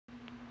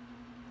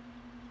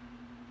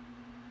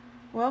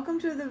Welcome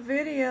to the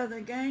video.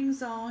 The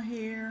gang's all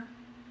here.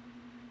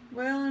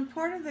 Well, in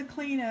part of the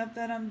cleanup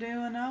that I'm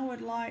doing, I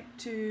would like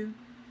to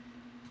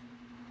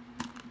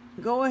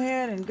go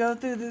ahead and go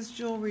through this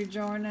jewelry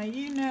jar. Now,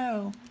 you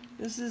know,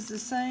 this is the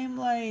same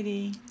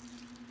lady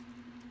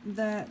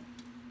that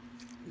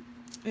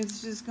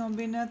it's just going to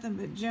be nothing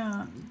but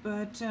junk.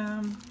 But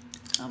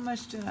how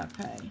much did I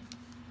pay?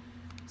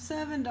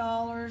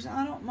 $7.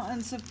 I don't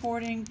mind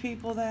supporting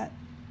people that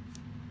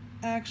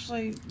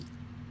actually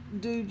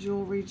do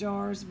jewelry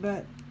jars,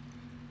 but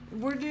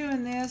we're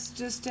doing this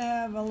just to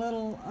have a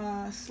little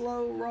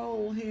slow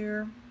roll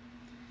here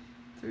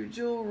through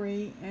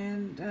jewelry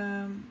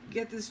and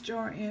get this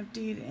jar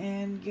emptied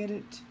and get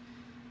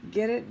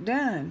it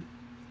done.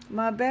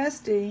 My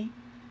bestie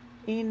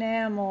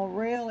enamel,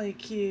 really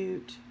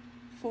cute,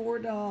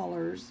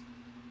 $4.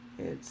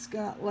 It's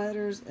got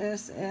letters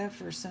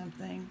SF or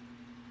something.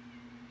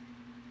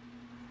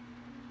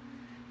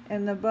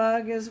 And the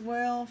bug as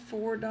well,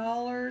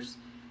 $4.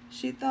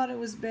 She thought it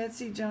was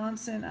Betsey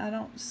Johnson. I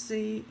don't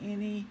see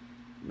any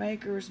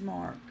maker's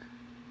mark.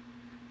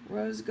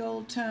 Rose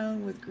gold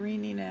tone with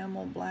green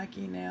enamel, black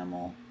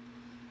enamel.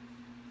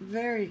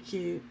 Very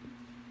cute.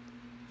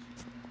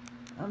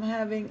 I'm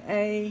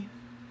having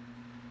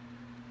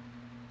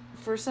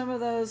for some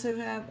of those who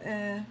have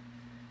a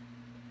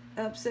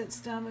upset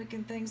stomach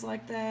and things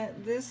like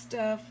that, this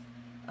stuff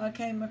I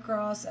came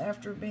across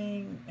after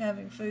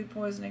having food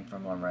poisoning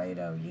from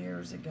Laredo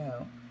years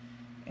ago.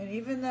 And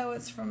even though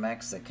it's from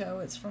Mexico,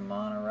 it's from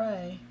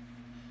Monterey.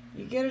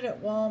 You get it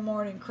at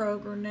Walmart and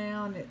Kroger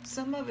now, and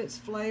some of it's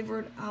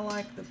flavored. I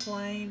like the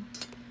plain.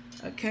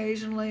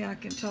 Occasionally, I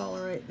can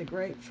tolerate the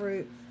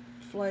grapefruit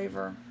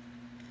flavor.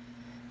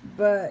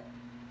 But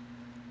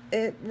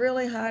it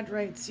really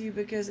hydrates you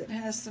because it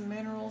has some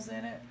minerals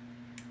in it.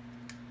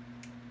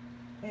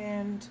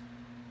 And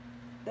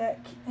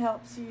that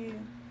helps you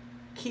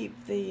keep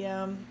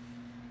the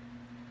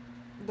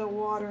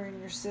water in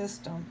your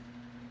system.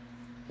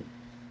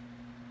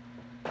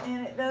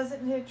 And it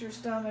doesn't hit your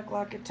stomach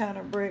like a ton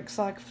of bricks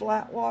like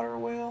flat water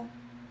will.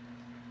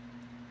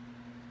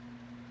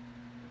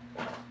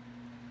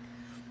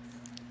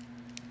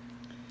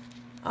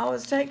 I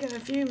was taking a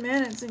few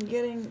minutes and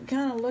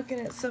kind of looking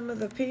at some of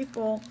the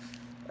people.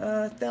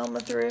 Thelma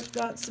Thrift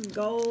got some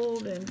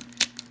gold, and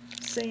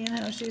seeing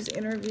how she's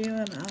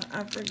interviewing.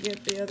 I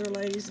forget the other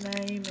lady's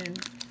name, and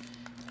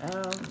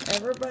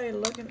everybody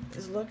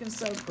is looking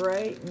so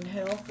great and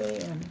healthy,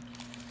 and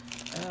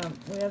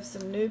we have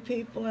some new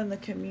people in the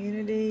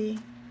community,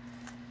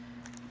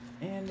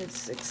 and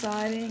it's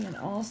exciting and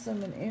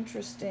awesome and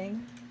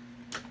interesting.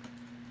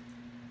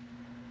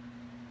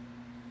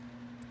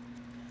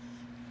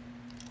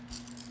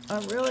 I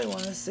really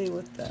want to see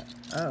what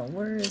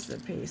where is the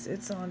piece?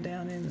 It's on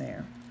down in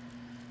there.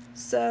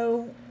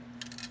 So,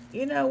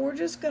 you know, we're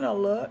just going to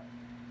look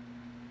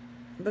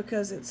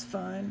because it's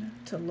fun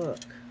to look.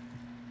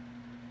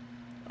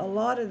 A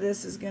lot of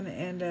this is going to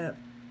end up,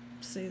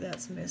 see,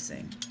 that's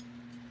missing.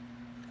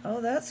 Oh,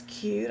 that's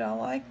cute. I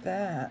like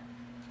that.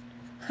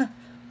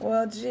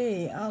 Well,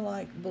 gee, I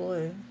like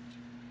blue.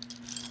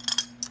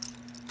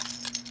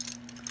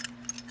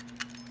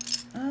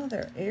 Oh,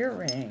 they're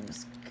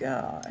earrings.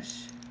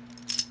 Gosh.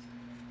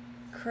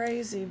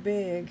 Crazy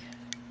big.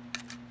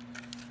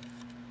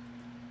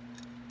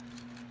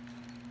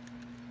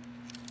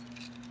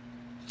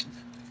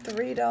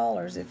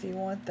 $3 if you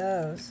want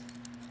those.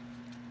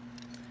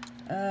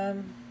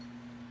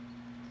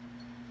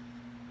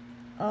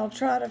 I'll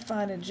try to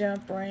find a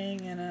jump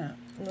ring and a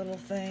little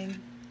thing.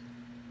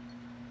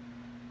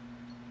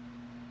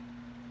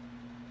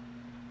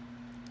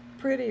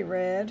 Pretty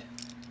red.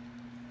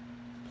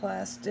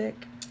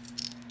 Plastic.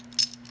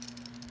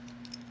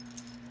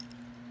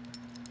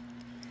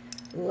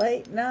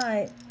 Late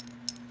night.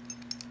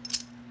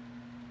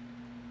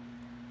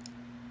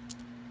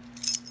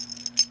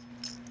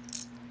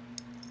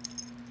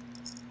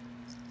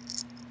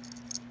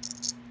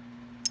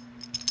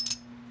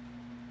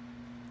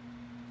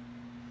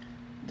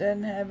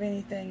 Doesn't have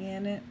anything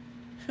in it.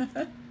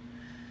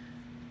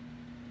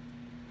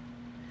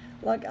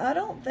 Like, I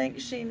don't think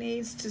she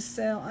needs to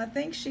sell. I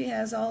think she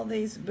has all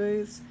these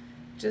booths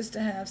just to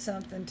have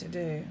something to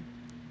do.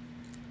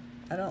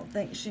 I don't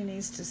think she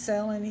needs to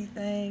sell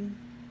anything.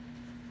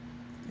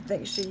 I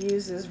think she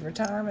uses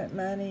retirement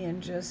money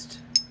and just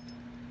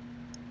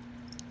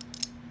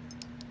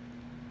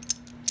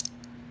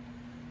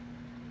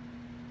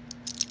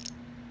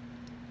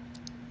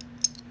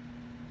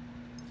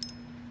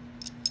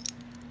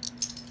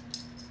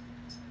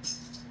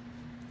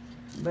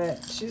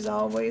but she's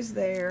always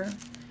there.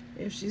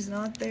 If she's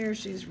not there,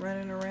 she's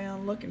running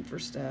around looking for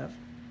stuff.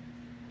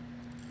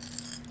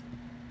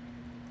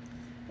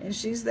 And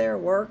she's there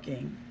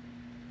working.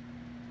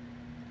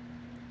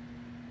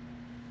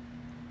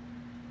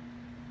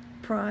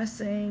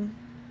 Pricing.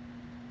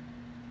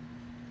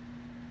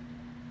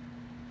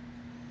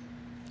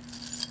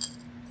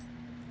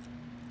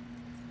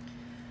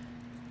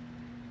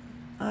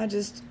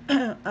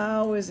 I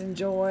always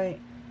enjoy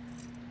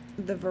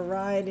the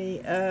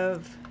variety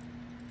of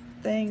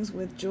things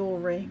with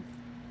jewelry.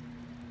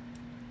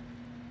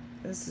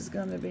 This is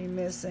going to be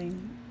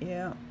missing.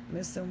 Yeah,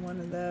 missing one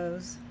of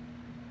those.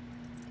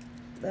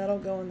 That'll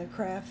go in the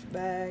craft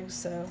bag,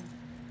 so.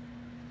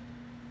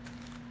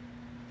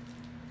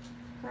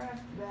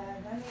 Craft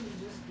bag, I need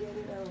to just get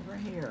it over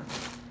here.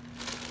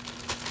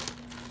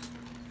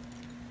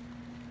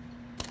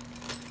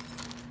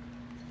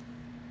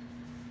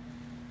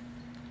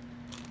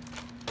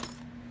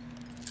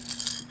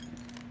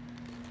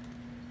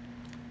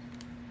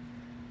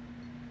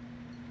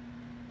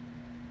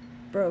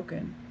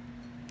 Broken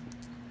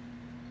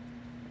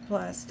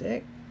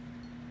plastic.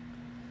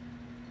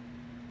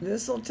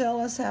 This will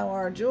tell us how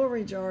our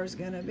jewelry jar is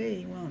going to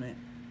be, won't it?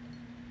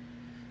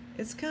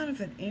 It's kind of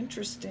an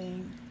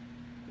interesting,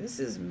 this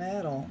is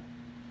metal.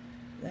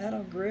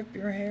 That'll grip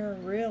your hair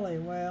really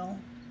well.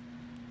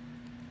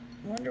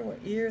 Wonder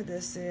what year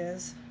this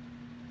is.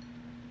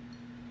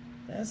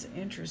 That's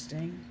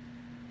interesting.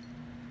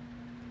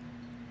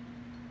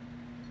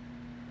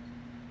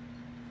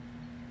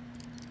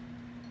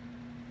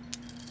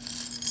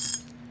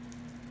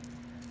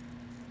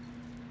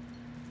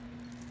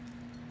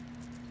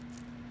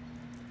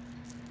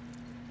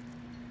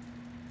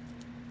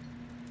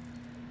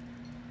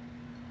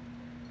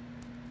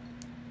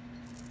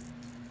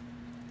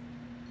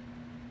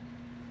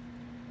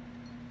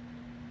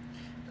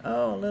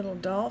 Oh, a little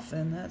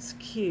dolphin, that's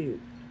cute,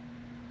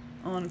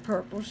 on a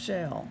purple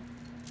shell.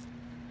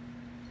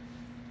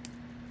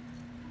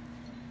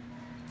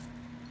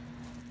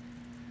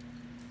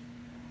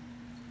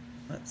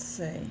 Let's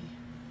see.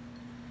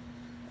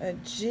 A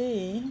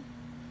G.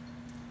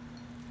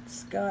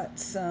 It's got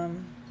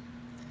some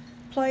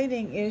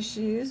plating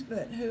issues,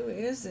 but who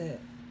is it?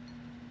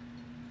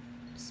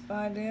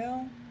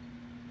 Spidell?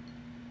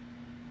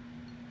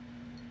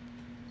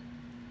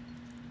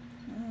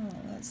 Oh,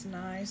 that's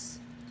nice.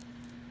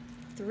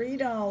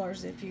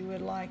 $3 if you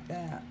would like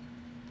that.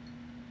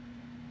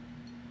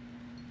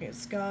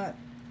 It's got,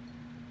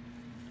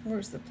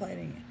 where's the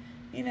plating?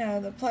 You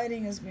know, the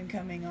plating has been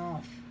coming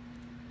off.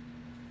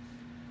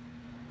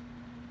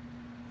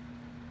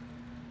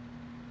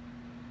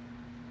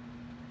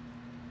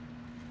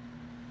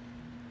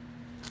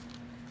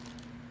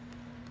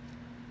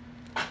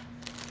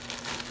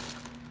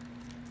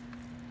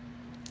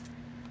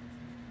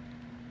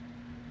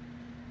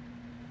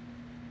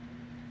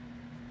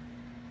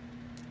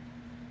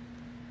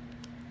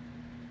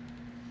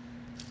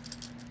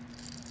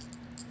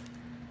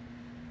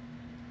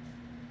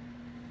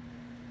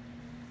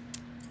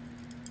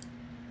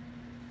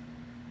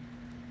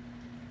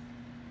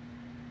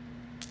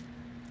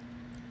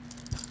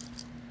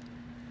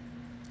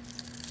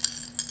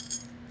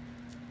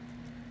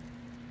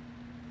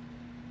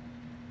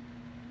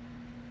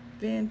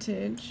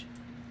 Vintage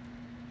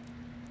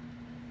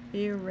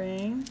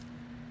earring,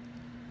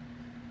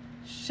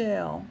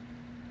 shell,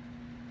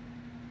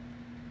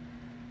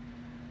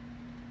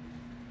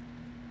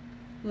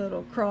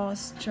 little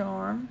cross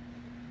charm,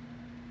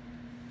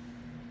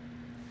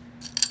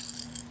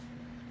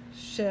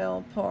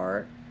 shell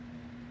part,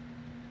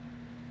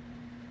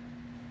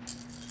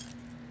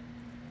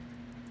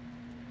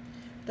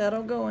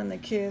 that'll go in the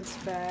kids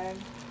bag.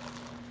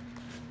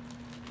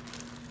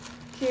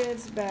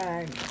 Kids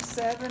bag,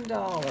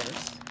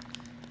 $7.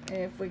 And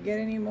if we get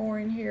any more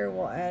in here,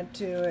 we'll add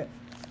to it.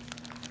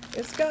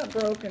 It's got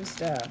broken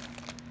stuff.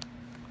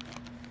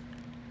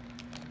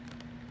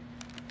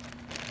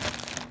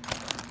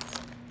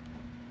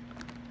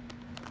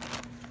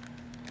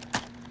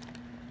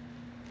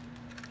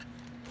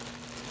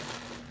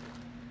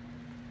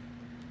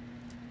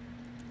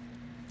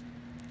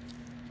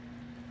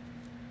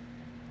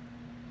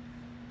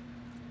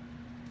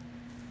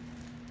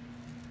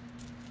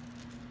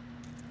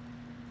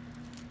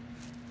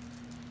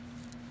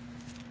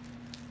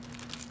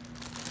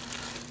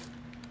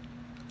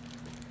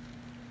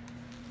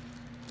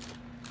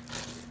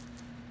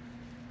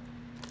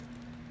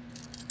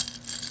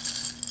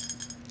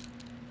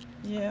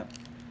 Yep.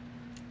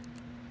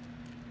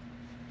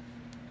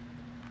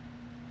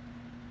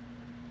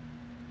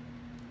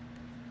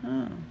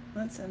 Oh,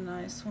 that's a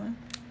nice one.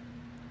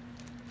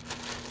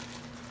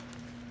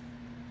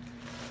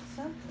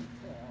 Something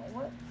fell.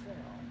 What fell?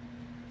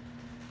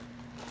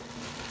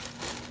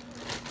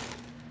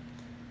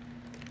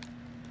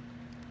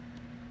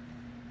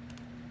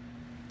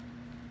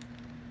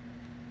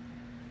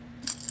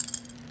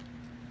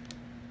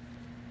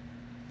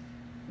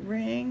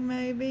 Ring,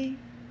 maybe?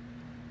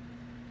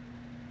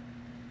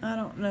 I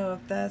don't know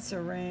if that's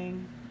a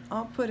ring.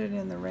 I'll put it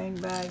in the ring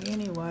bag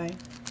anyway.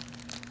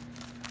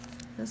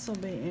 This will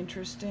be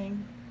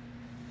interesting.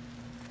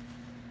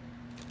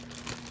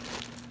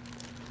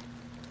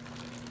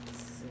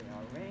 Let's see,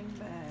 our ring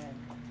bag.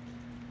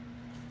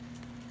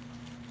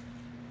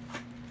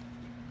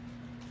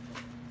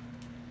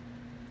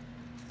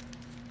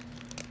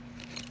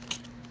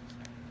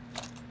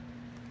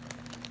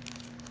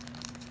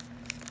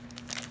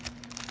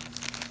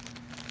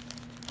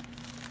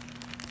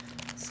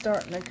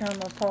 Starting to come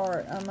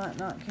apart. I might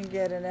not can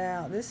get it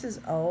out. This is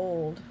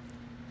old.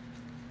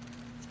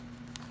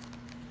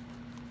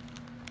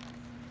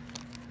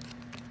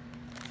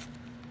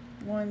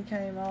 One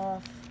came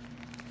off.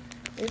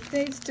 It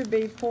needs to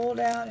be pulled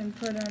out and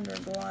put under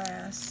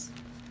glass.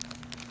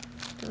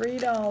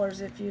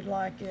 $3 if you'd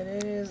like it.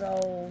 It is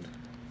old.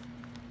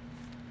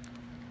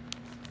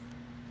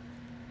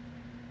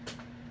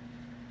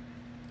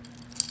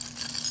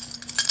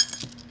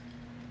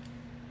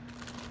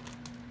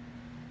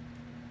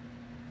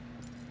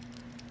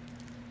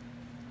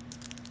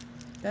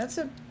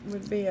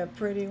 Would be a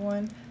pretty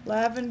one.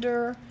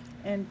 Lavender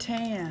and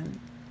tan.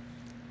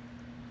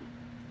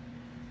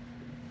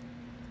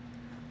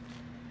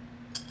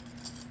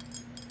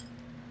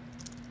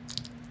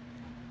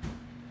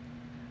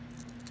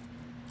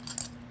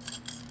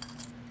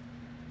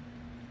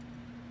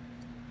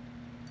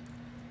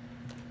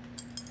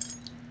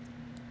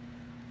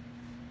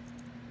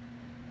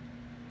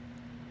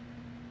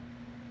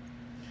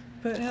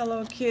 Put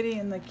Hello Kitty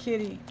in the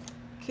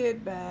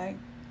kid bag.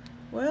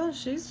 Well,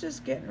 she's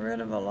just getting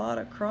rid of a lot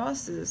of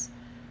crosses.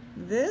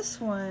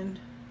 This one,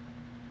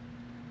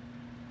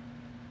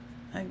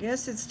 I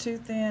guess it's too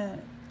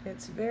thin.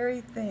 It's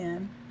very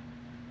thin,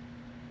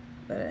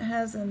 but it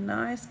has a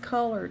nice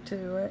color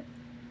to it.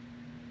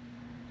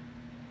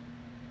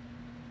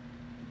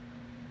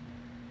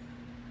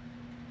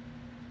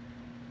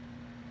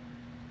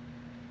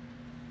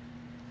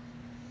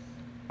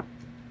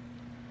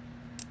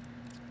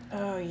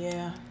 Oh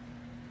yeah,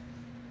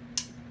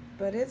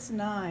 but it's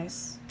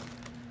nice.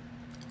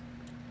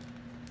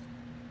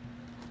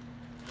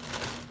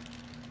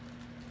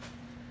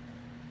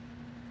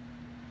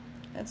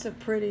 That's a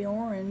pretty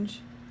orange.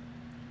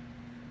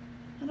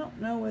 I don't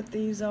know what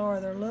these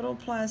are. They're little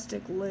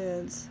plastic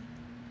lids.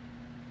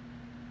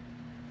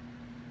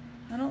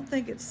 I don't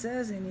think it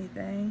says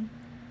anything.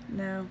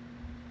 No.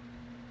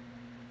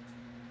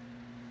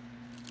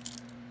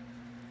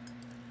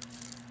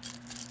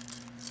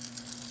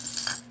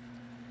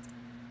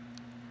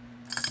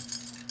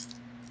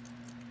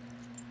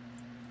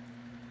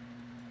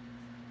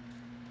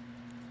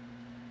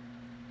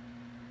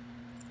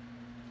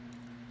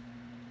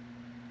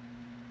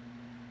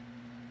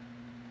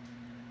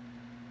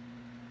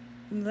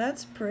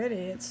 That's pretty.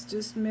 It's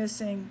just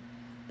missing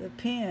the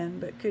pin,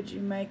 but could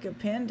you make a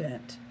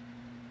pendant?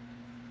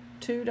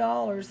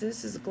 $2.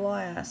 This is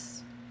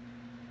glass.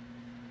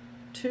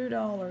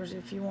 $2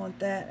 if you want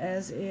that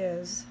as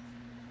is.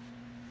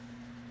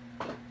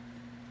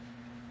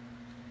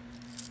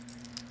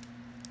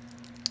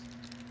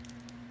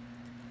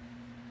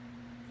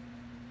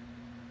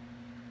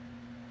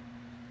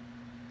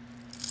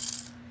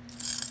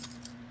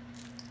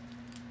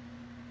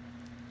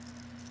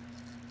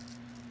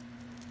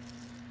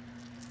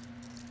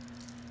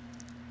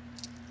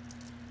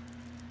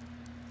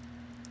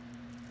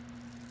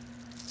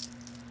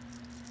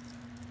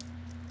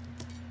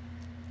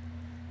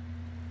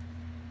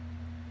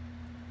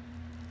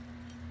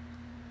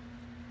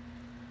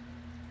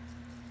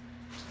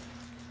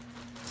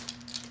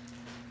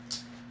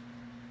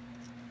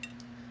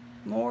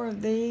 More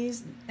of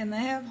these, and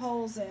they have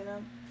holes in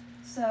them.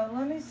 So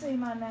let me see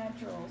my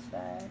naturals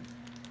bag.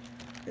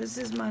 This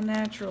is my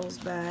naturals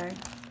bag.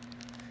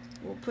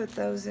 We'll put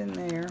those in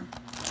there.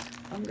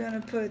 I'm going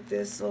to put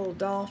this little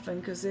dolphin,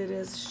 because it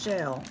is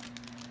shell,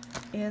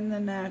 in the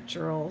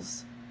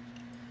naturals.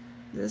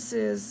 This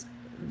is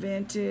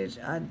vintage.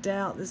 I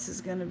doubt this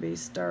is going to be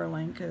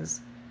sterling,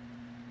 because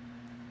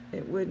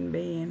it wouldn't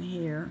be in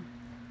here.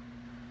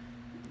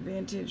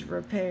 Vintage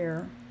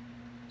repair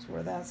is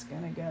where that's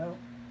going to go.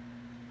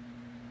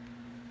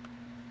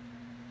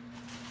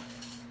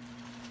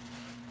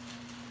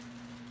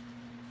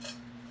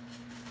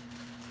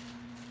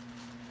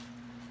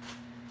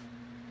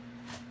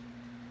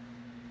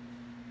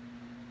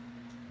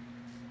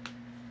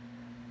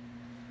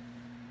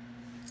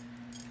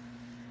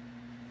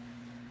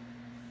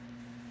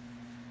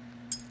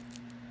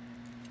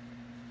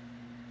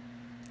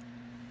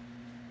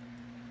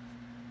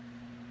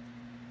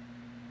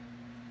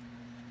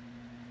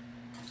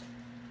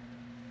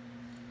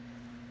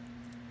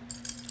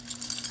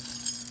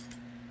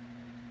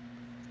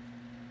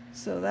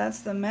 So that's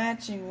the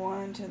matching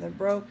one to the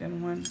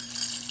broken one.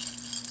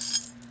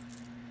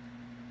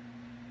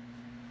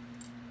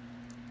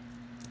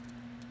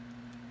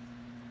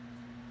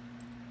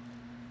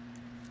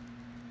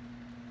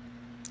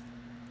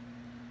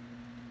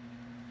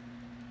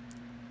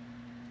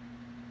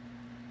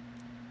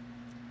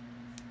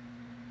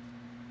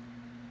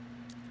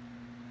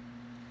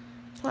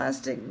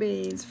 Plastic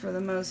beads for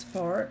the most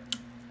part.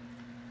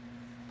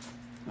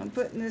 I'm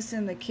putting this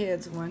in the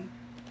kids one.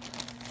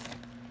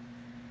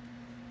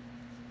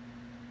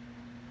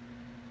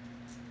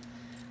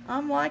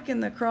 I'm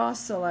liking the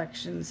cross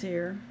selections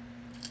here.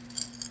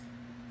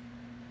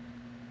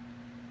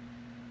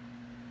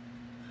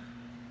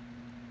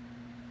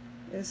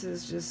 This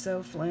is just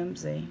so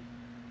flimsy.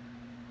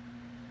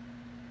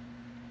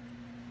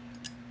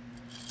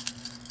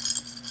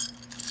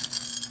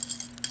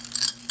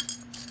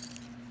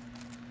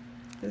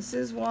 This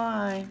is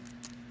why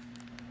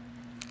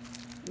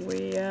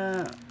we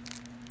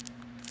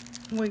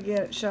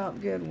get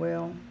Shop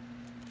Goodwill.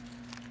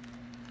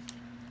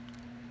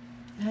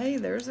 Hey,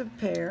 there's a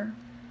pair,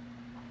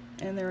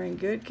 and they're in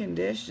good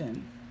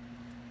condition.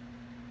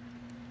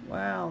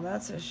 Wow,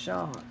 that's a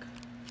shock.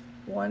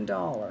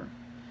 $1.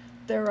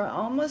 They're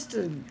almost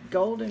a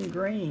golden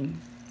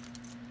green.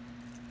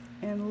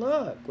 And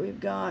look,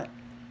 we've got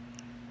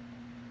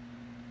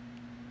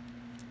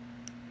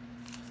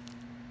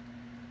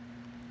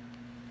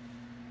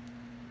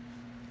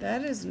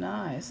that is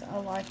nice. I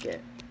like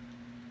it.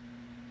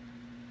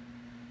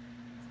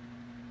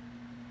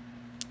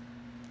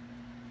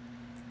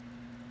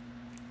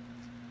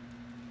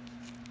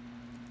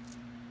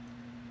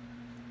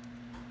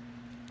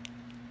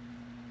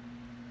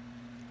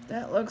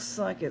 That looks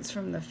like it's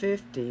from the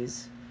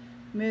 50s,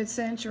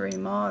 mid-century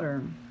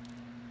modern.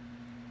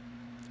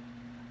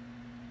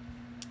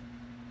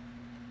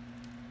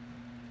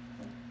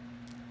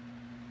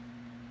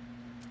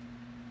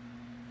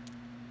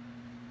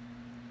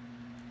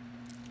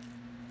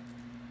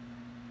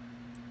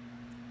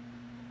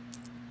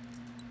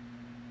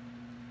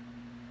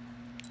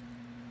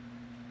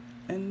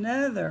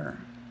 Another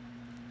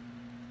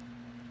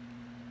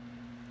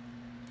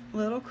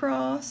little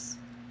cross.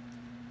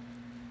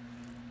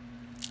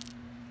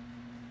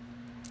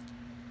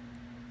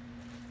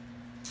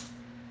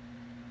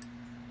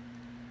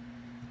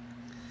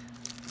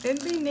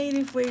 It'd be neat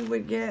if we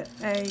would get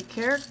a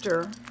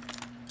character.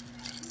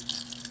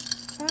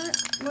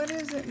 What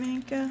is it,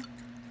 Minka?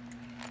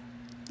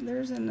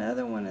 There's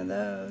another one of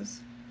those.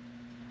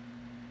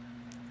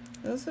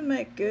 Those would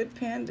make good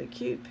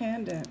cute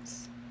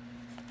pendants.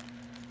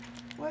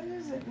 What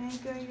is it,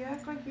 Minka? You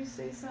act like you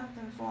see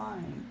something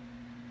flying.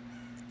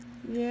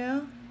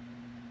 Yeah.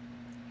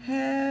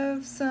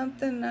 Have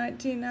something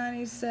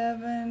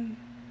 1997.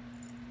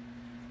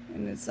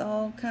 And it's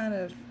all kind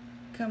of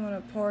coming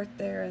apart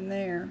there and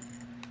there.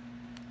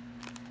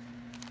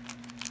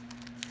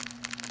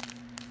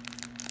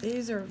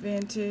 These are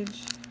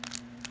vintage.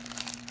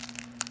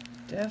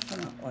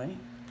 Definitely.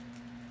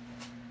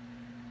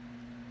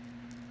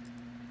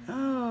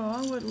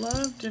 Oh, I would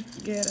love to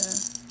get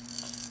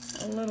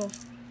a little...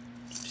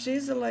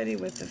 She's the lady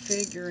with the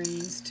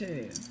figurines,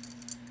 too.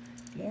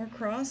 More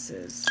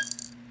crosses.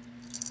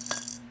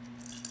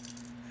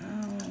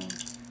 Oh,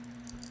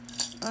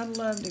 I'd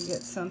love to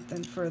get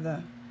something for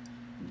the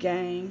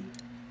gang.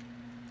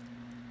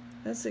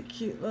 That's a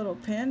cute little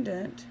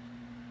pendant.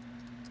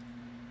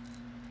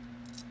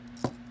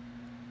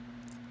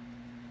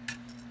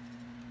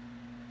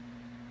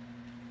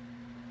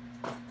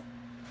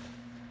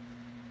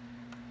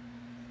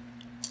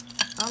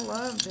 I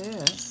love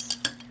this.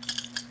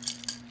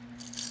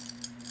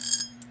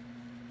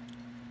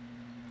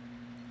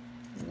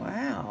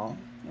 Wow,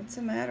 what's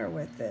the matter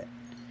with it?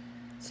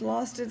 It's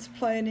lost its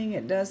plating.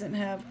 It doesn't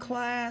have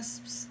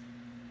clasps.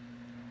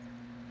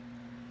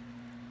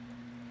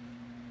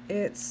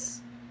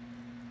 Is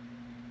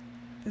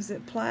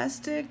it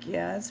plastic?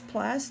 Yeah, it's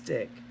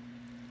plastic.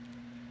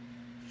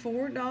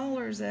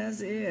 $4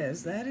 as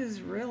is. That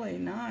is really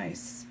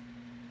nice.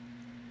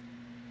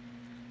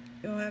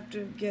 You'll have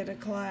to get a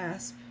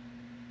clasp.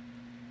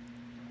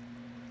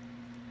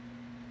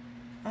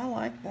 I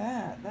like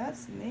that.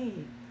 That's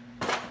neat.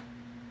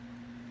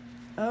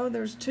 Oh,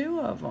 there's two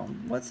of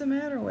them. What's the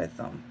matter with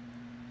them?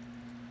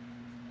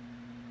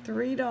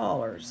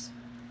 $3.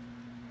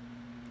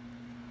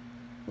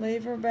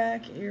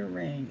 Leverback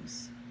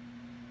earrings.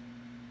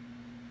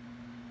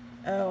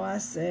 Oh, I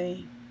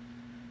see.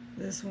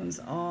 This one's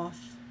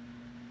off.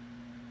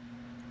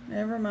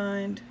 Never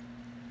mind.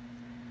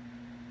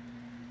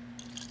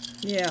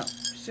 Yeah,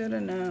 should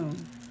have known.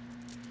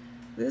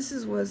 This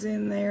was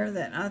in there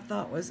that I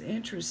thought was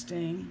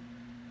interesting.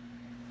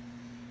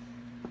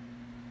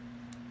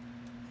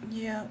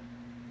 Yeah,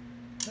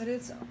 but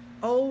it's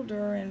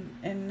older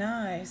and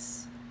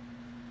nice.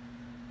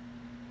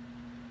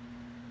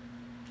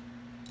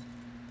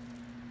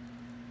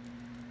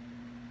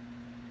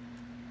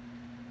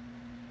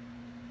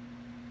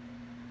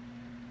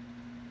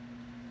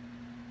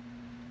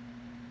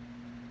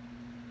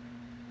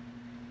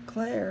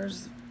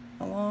 Claire's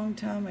a long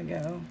time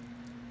ago.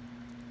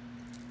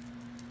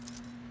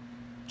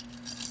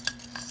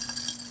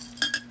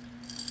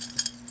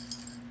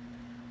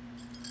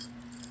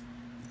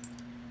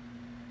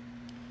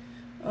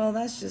 Oh,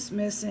 that's just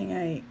missing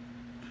a...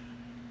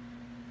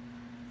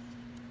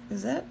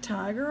 Is that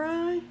Tiger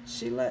Eye?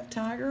 She let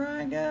Tiger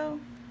Eye go?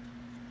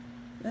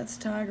 That's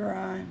Tiger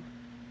Eye.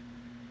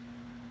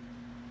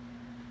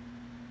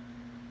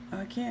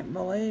 I can't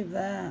believe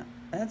that.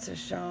 That's a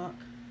shock.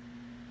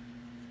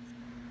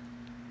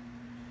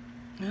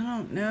 I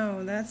don't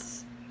know.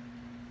 That's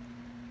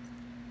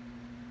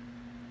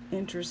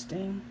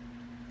interesting.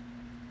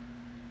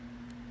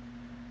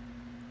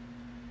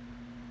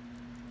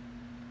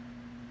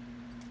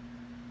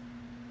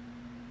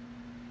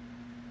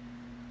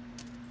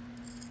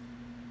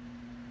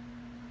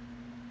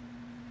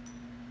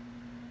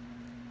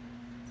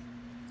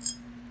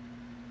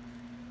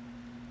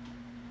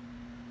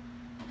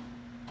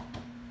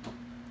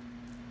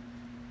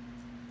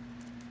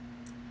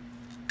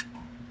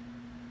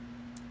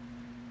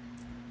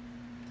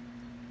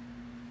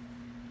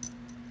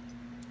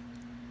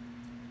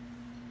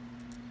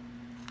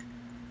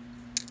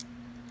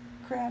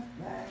 craft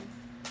bag.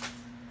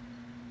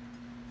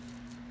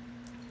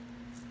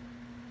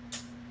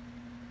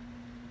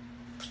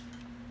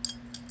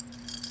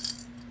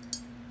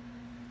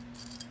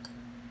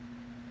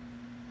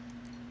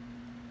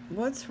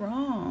 What's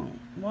wrong?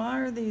 Why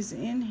are these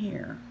in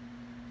here?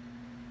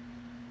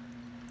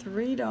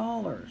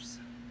 $3.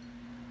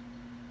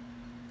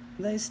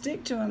 They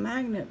stick to a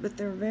magnet, but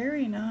they're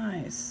very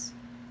nice.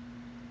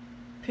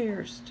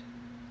 Pierced.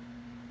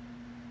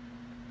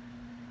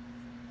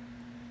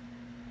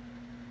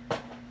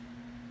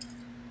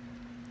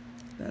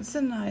 That's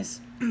a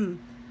nice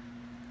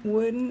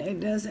wooden. It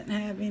doesn't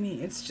have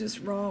any, it's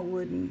just raw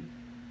wooden.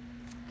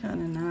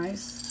 Kind of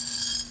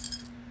nice.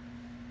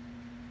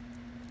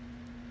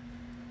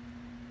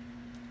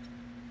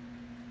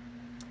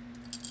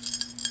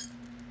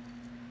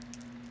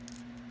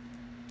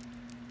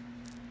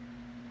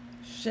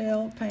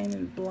 Shell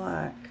painted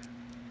black.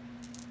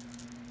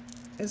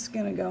 It's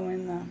gonna go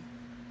in the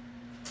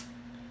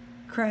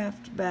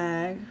craft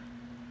bag.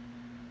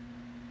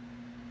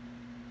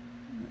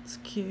 That's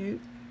cute.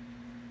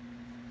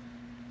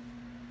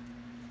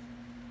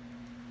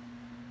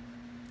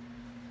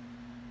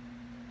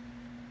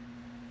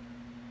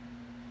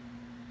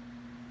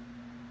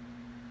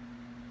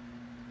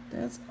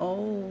 That's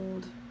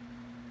old.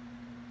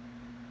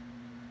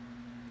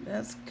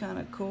 That's kind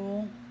of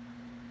cool.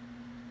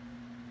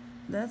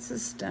 That's a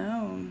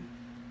stone.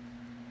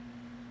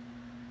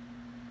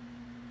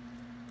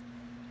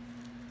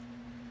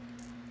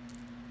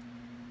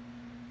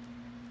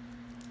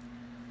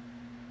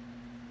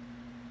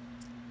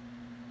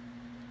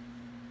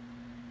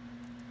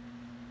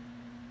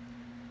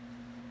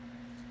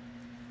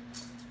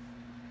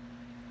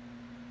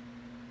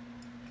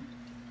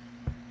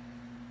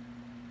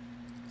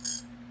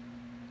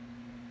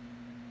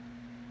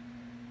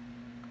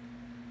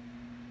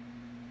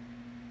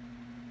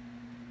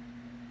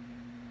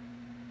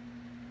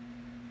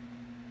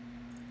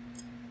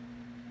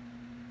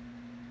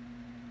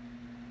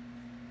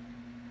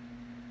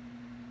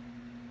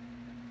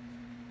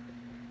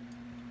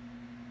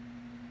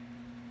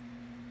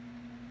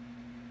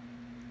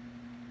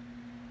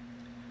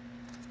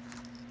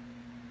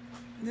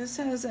 This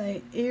has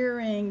a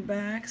earring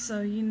back,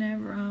 so you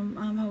never,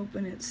 I'm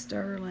hoping it's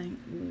sterling.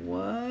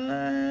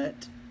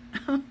 What?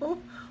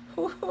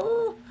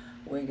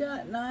 We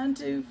got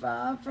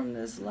 925 from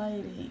this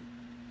lady.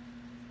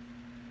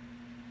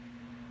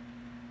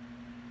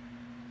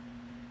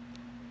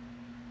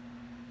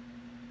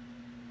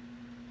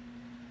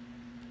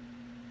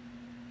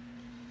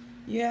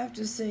 You have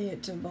to see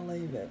it to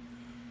believe it.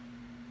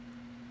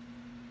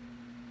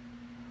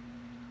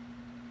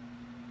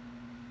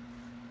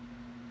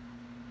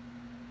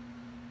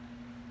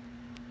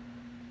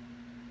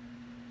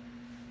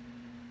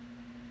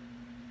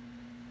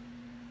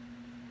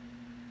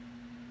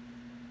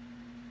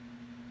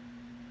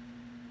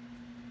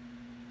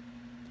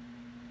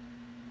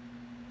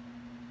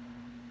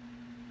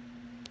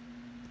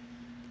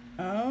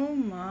 Oh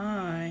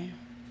my.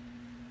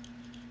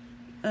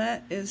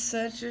 That is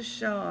such a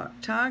shock.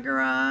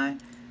 Tiger Eye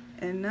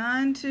and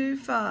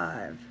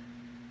 925.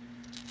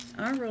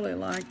 I really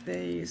like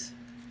these.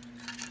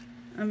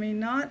 I mean,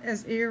 not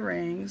as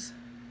earrings.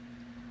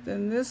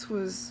 Then this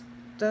was,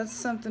 that's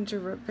something to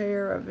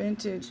repair a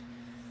vintage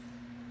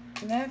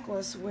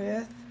necklace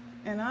with.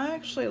 And I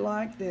actually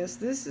like this.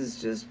 This is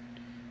just,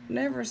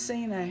 never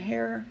seen a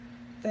hair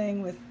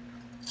thing with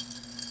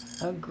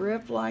a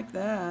grip like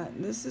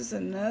that. This is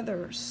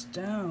another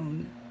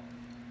stone.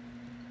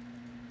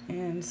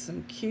 And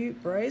some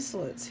cute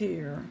bracelets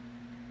here.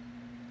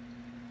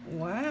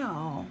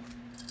 Wow.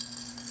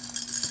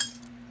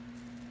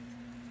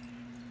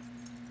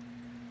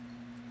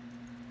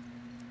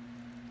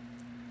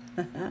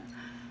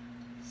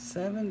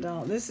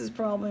 $7. This is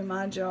probably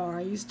my jar.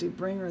 I used to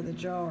bring her the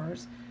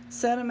jars.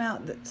 Set them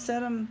out. Set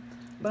them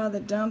by the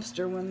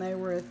dumpster when they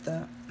were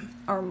at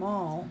our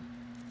mall.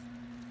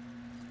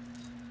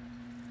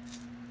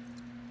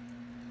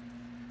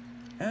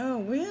 Oh,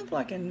 we have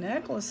like a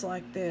necklace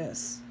like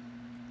this.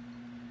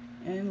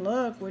 And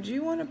look, would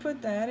you want to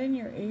put that in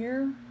your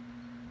ear?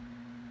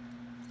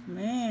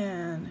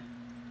 Man,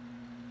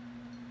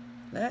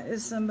 that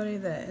is somebody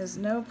that has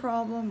no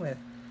problem with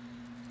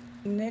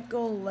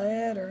nickel,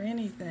 lead, or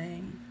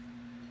anything.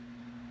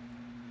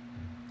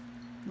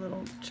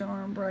 Little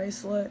charm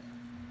bracelet.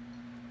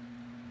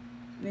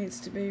 Needs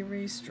to be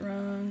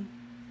restrung.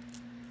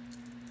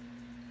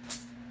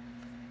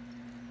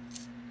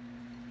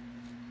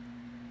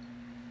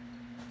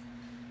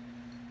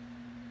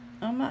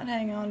 I might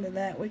hang on to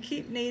that. We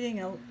keep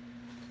needing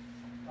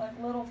like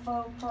little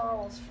faux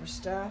pearls for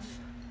stuff.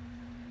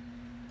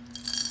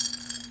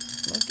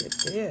 Look at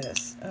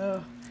this.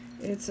 Oh,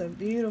 it's a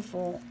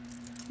beautiful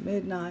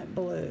midnight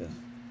blue.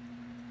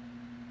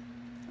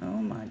 Oh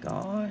my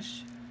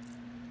gosh.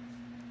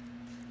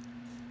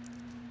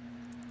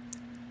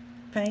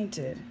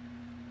 Painted.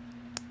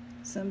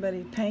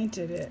 Somebody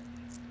painted it.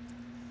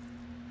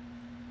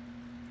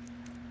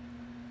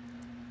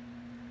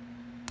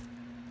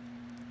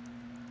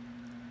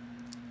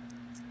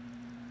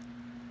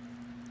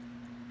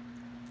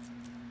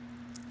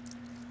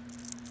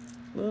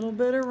 little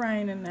bit of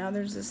rain, and now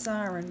there's a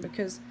siren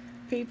because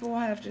people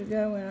have to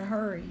go in a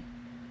hurry.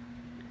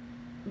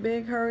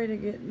 Big hurry to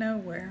get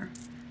nowhere.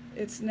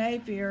 It's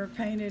Napier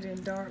painted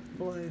in dark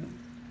blue.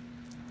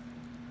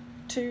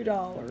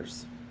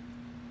 $2.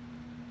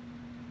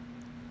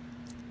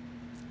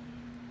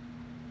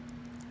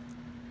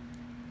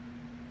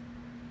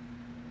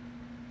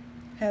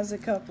 Has a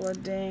couple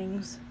of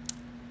dings.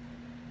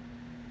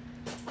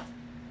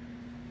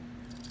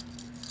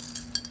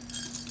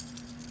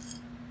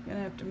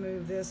 Gonna have to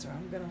move this or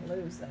I'm gonna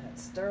lose that.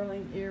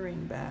 Sterling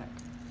earring back.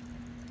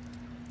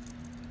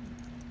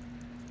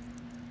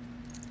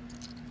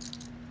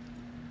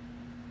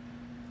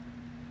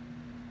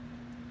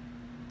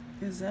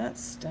 Is that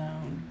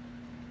stone?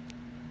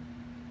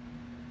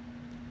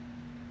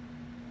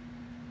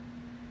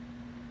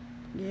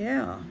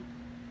 Yeah.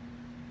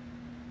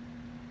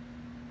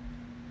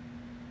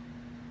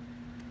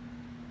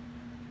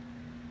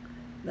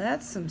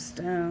 That's some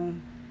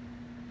stone.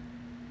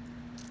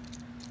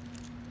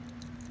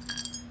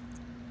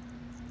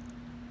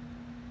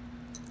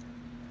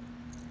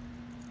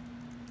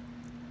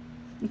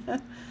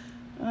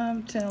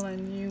 I'm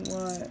telling you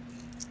what.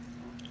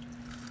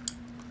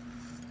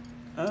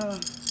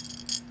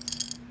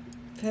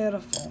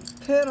 Pitiful.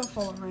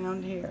 Pitiful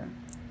around here.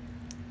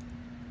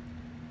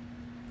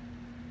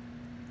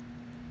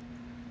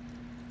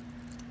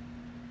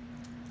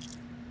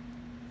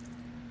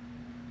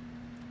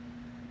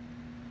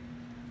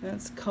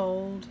 That's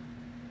cold.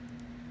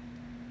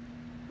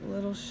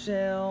 Little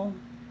shell.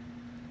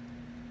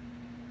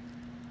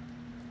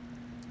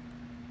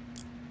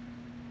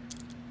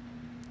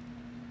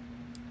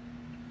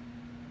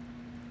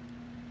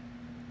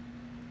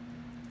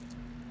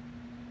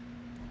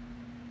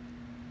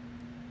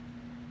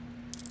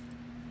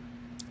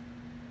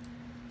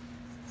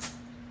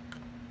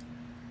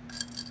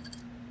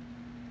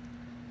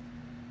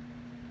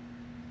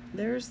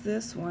 There's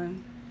this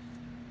one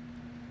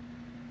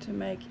to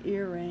make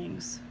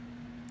earrings.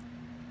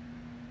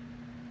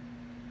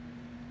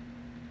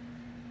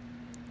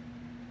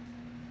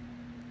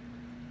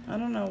 I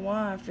don't know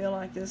why I feel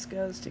like this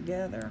goes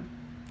together.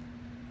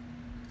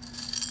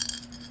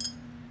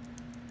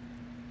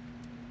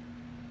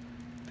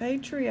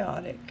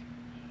 Patriotic.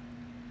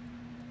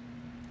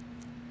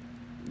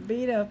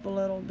 Beat up a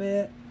little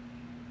bit.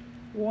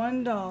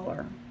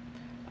 $1.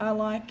 I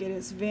like it.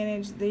 It's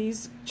vintage.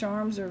 These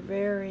charms are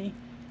very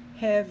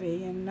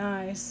heavy and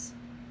nice.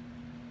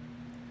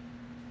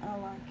 I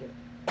like it.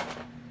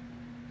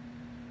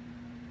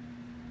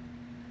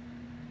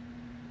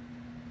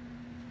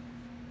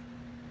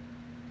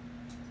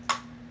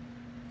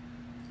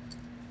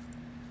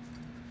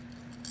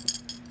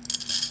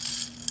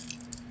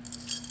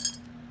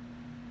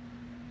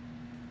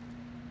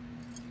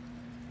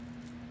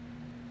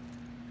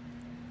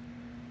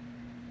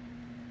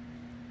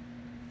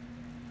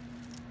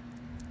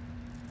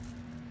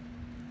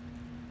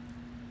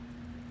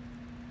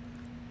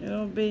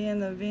 It'll be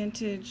in the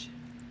vintage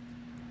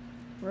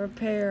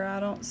repair. I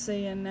don't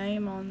see a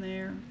name on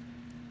there.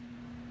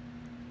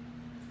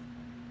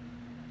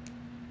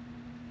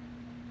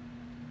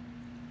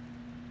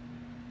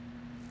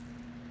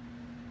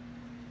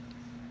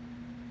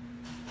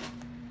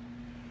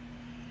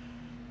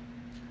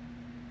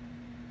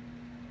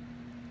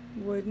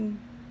 Wooden.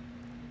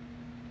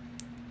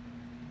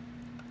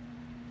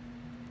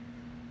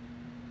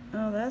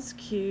 Oh, that's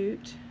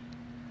cute.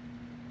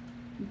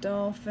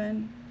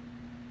 Dolphin.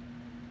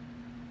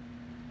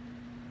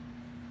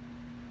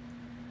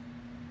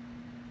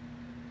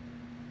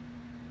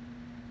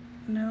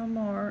 No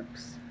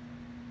marks.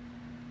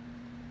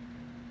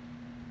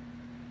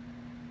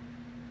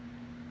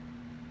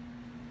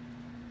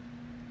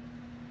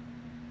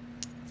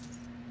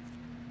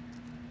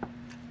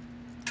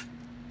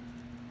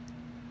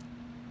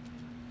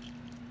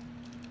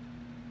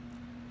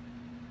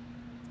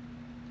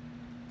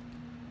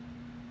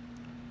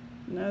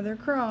 Another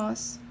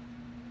cross.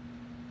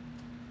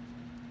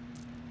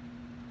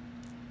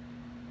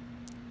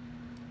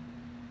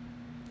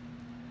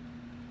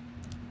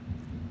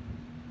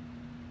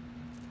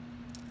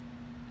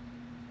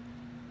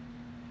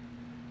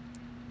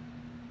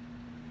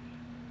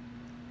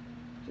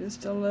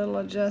 Just a little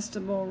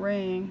adjustable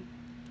ring.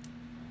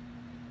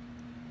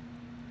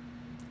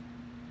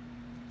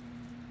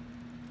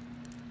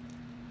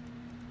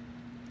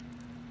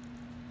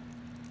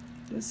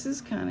 This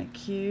is kind of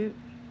cute.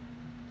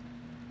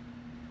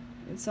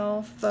 It's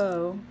all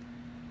faux.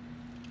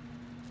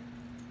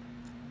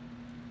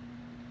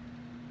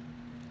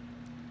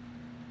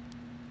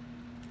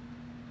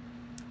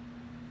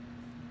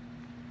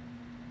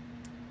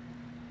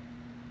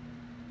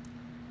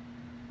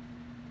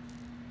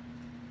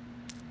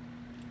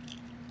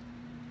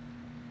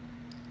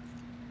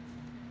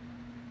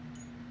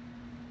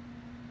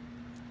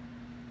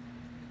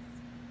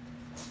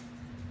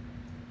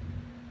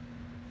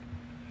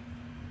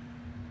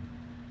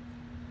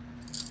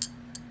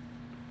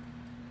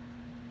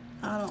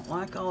 I don't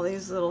like all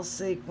these little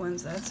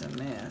sequins. That's a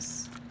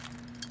mess.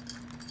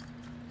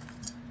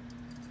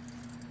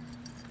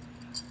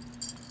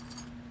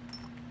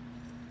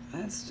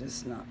 That's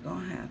just not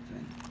gonna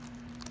happen.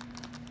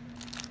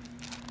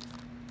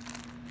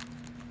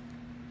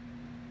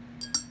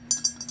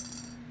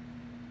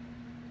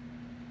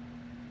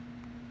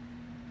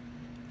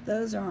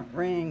 Those aren't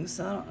rings,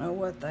 so I don't know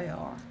what they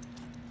are.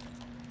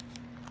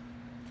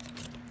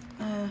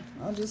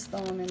 I'll just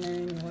throw them in there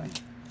anyway.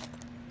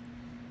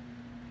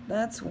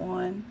 That's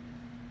one.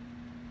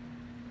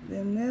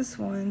 Then this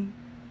one.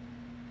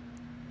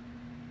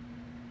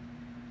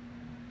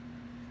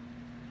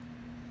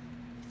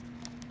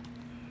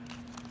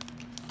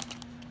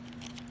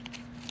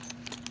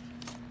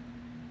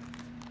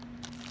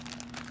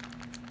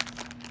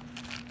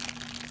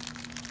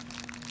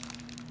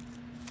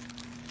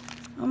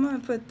 I'm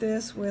going to put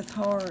this with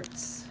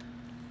hearts.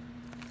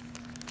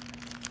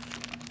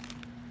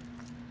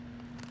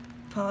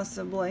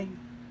 Possibly.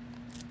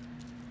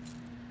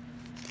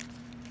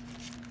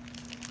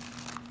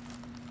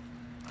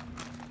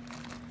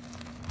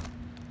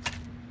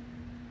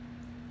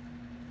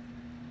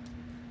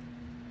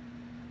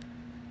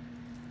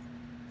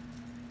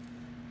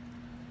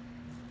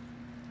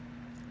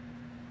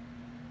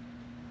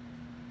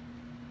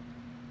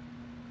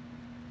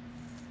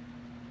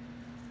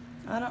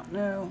 I don't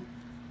know.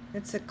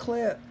 It's a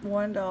clip,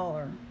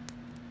 $1.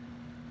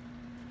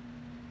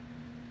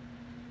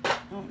 I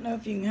don't know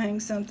if you can hang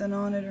something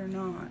on it or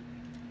not.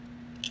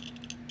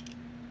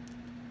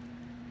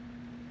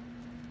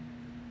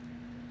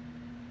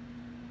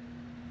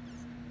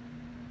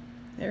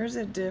 There's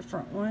a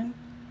different one.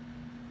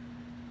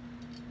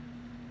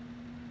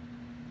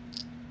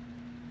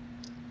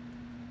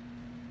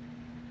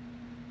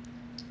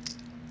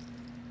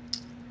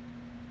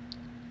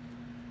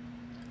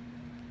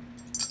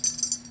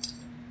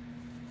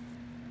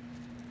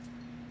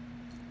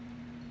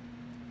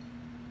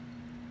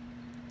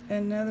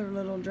 Another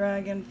little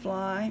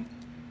dragonfly.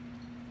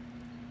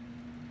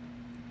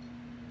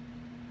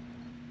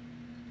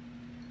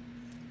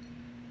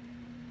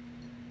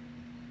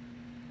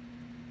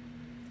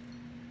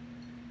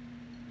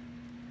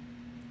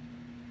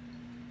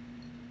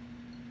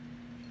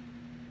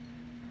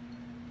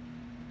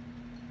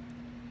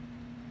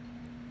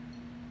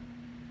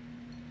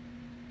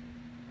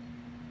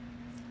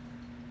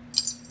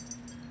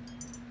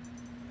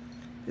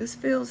 This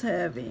feels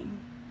heavy.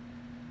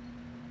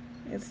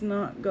 It's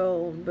not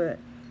gold, but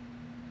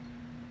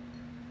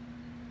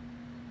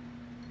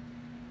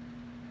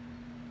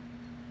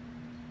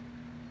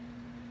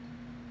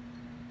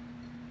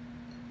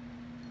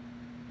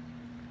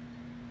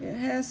it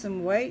has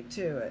some weight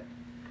to it.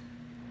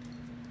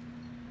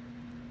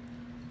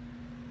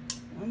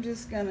 I'm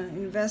just going to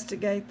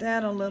investigate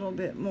that a little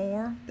bit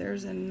more.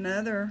 There's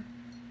another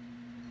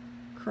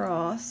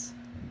cross,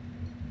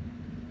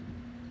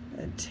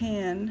 a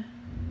 10.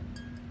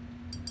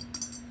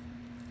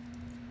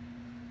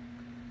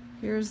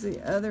 Here's the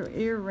other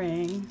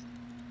earring.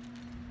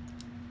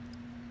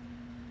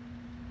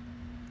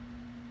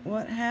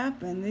 What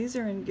happened? These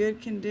are in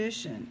good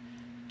condition.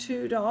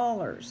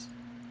 $2.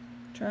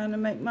 Trying to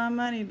make my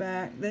money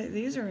back.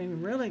 These are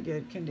in really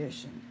good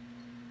condition.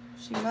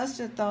 She must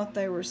have thought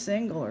they were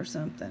single or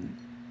something.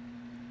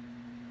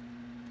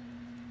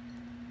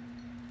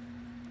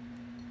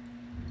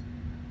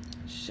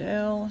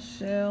 Shell.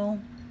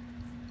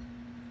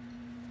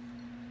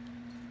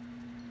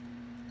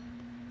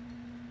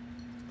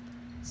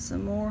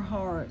 Some more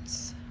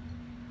hearts.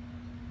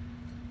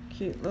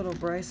 Cute little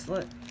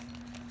bracelet.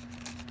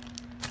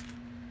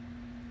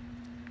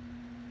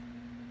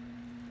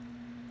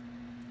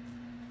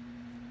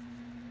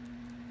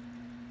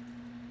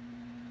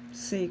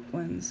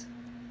 Sequins.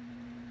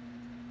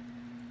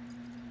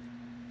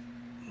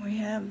 We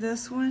have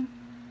this one.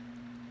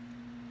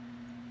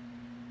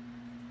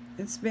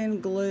 It's been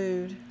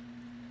glued.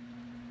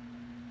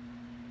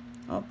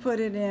 I'll put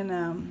it in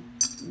a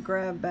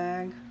grab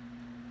bag.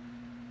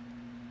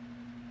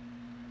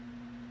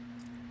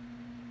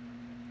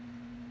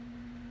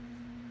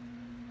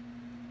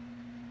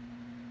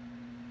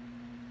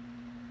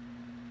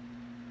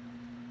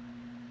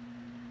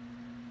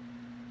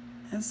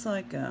 It's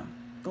like a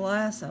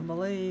glass, I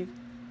believe.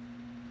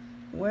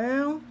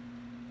 Well,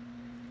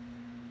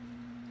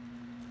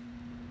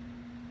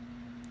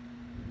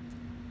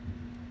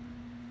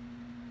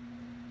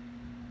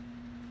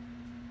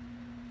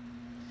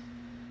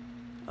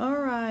 all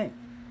right,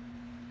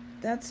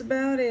 that's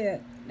about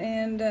it.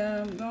 And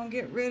I'm gonna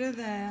get rid of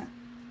that.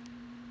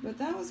 But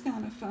that was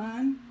kind of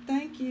fun.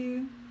 Thank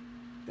you.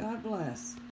 God bless.